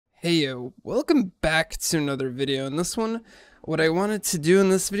Heyo, welcome back to another video. In this one, what I wanted to do in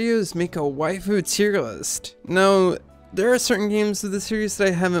this video is make a waifu tier list. Now, there are certain games of the series that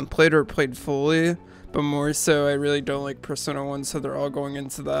I haven't played or played fully, but more so I really don't like Persona 1, so they're all going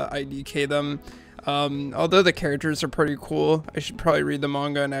into the IDK them. Although the characters are pretty cool, I should probably read the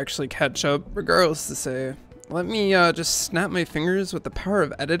manga and actually catch up. Regardless to say, let me just snap my fingers with the power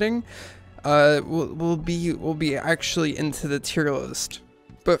of editing. We'll be actually into the tier list.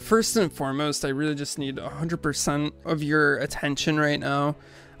 But first and foremost, I really just need 100% of your attention right now.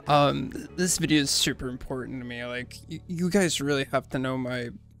 This video is super important to me. Like, you guys really have to know my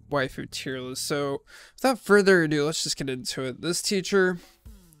waifu tier list. So, without further ado, let's just get into it. This teacher,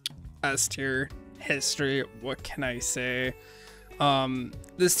 S tier, history, what can I say?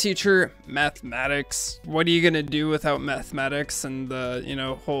 This teacher, mathematics. What are you gonna do without mathematics and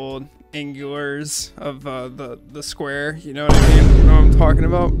the, whole angulars of the square? You know what I mean? You know what I'm talking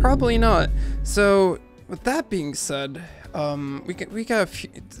about? Probably not. So with that being said, we got a few,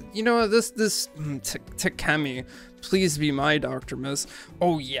 this Takemi, please be my Dr. Miss.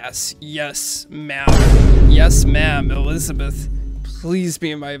 Oh yes ma'am, yes ma'am. Elizabeth, please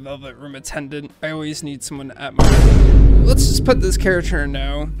be my velvet room attendant. I always need someone at my room. Let's just put this character in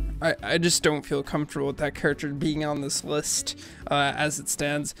now. I just don't feel comfortable with that character being on this list as it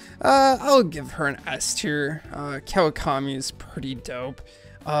stands. I'll give her an S tier. Kawakami is pretty dope.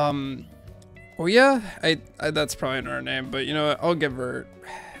 Well, yeah, that's probably not her name, but you know what? I'll give her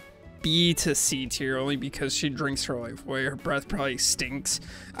B to C tier only because she drinks her life away. Her breath probably stinks.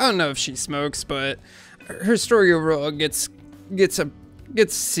 I don't know if she smokes, but her story overall gets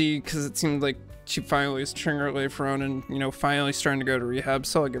C because it seemed like she finally is turning her life around and, finally starting to go to rehab,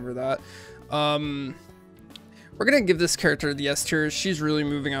 so I'll give her that. We're gonna give this character the S tier. She's really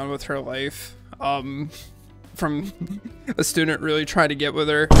moving on with her life. From a student really trying to get with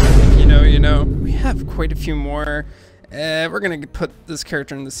her. You know. We have quite a few more. We're gonna put this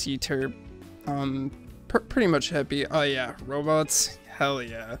character in the C tier. Pretty much happy. Oh yeah, robots. Hell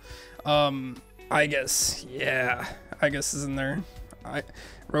yeah. I guess is in there.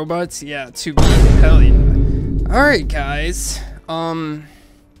 Robots, yeah, 2B, hell yeah. Alright guys, oh,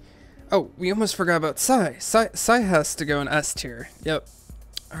 we almost forgot about Sai. Sai has to go in S tier. Yep.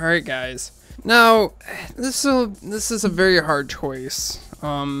 Alright guys. Now, this is a very hard choice.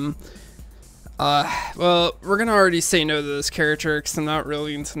 Well, we're gonna already say no to this character because I'm not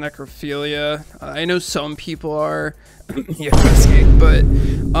really into necrophilia. I know some people are, but,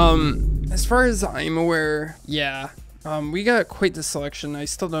 as far as I'm aware, yeah. We got quite the selection. I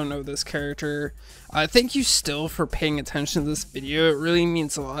still don't know this character. Thank you still for paying attention to this video. It really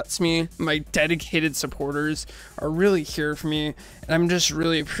means a lot to me. My dedicated supporters are really here for me, and I'm just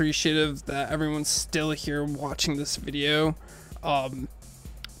really appreciative that everyone's still here watching this video.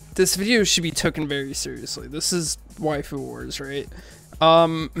 This video should be taken very seriously. This is Waifu Wars, right?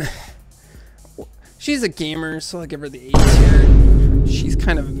 She's a gamer, so I'll give her the A tier. She's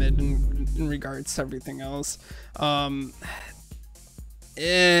kind of mid in regards to everything else.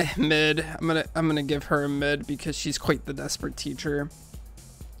 Mid. I'm gonna give her a mid because she's quite the desperate teacher.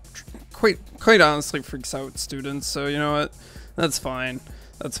 Quite honestly freaks out students, so you know what? That's fine.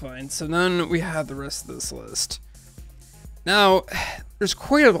 That's fine. So then we have the rest of this list. Now, there's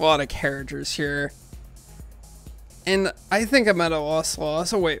quite a lot of characters here. And I think I'm at a loss.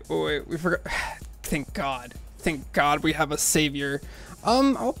 Oh wait, we forgot. Thank God we have a savior.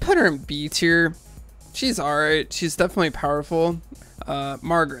 I'll put her in B tier. She's alright. She's definitely powerful.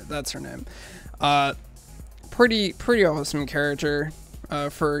 Margaret, that's her name. Pretty awesome character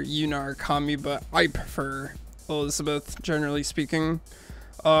for Yuna or Kami, but I prefer Elizabeth, generally speaking.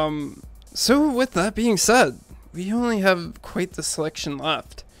 So with that being said, we only have quite the selection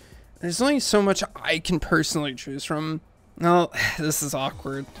left. There's only so much I can personally choose from. Now, this is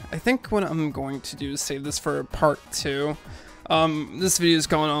awkward. I think what I'm going to do is save this for part 2. This video is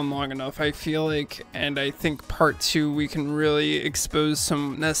going on long enough, I feel like, and I think part 2 we can really expose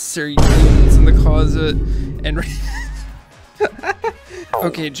some necessary demons in the closet and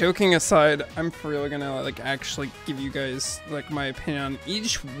okay, joking aside, I'm for real gonna actually give you guys my opinion on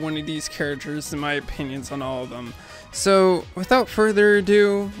each one of these characters and my opinions on all of them. So without further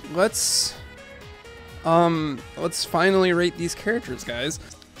ado, let's finally rate these characters, guys.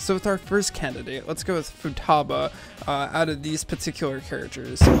 So with our first candidate, let's go with Futaba out of these particular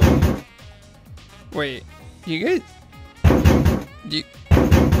characters. Wait, do you guys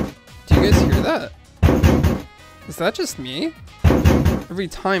hear that? Is that just me? Every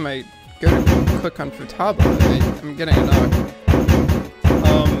time I go to click on Futaba, I'm getting a knock.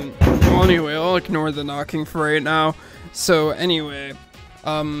 Well, anyway, I'll ignore the knocking for right now. So anyway,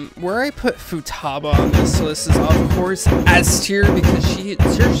 Where I put Futaba on this list is of course S tier, because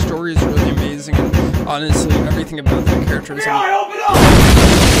her story is really amazing, and honestly everything about that character is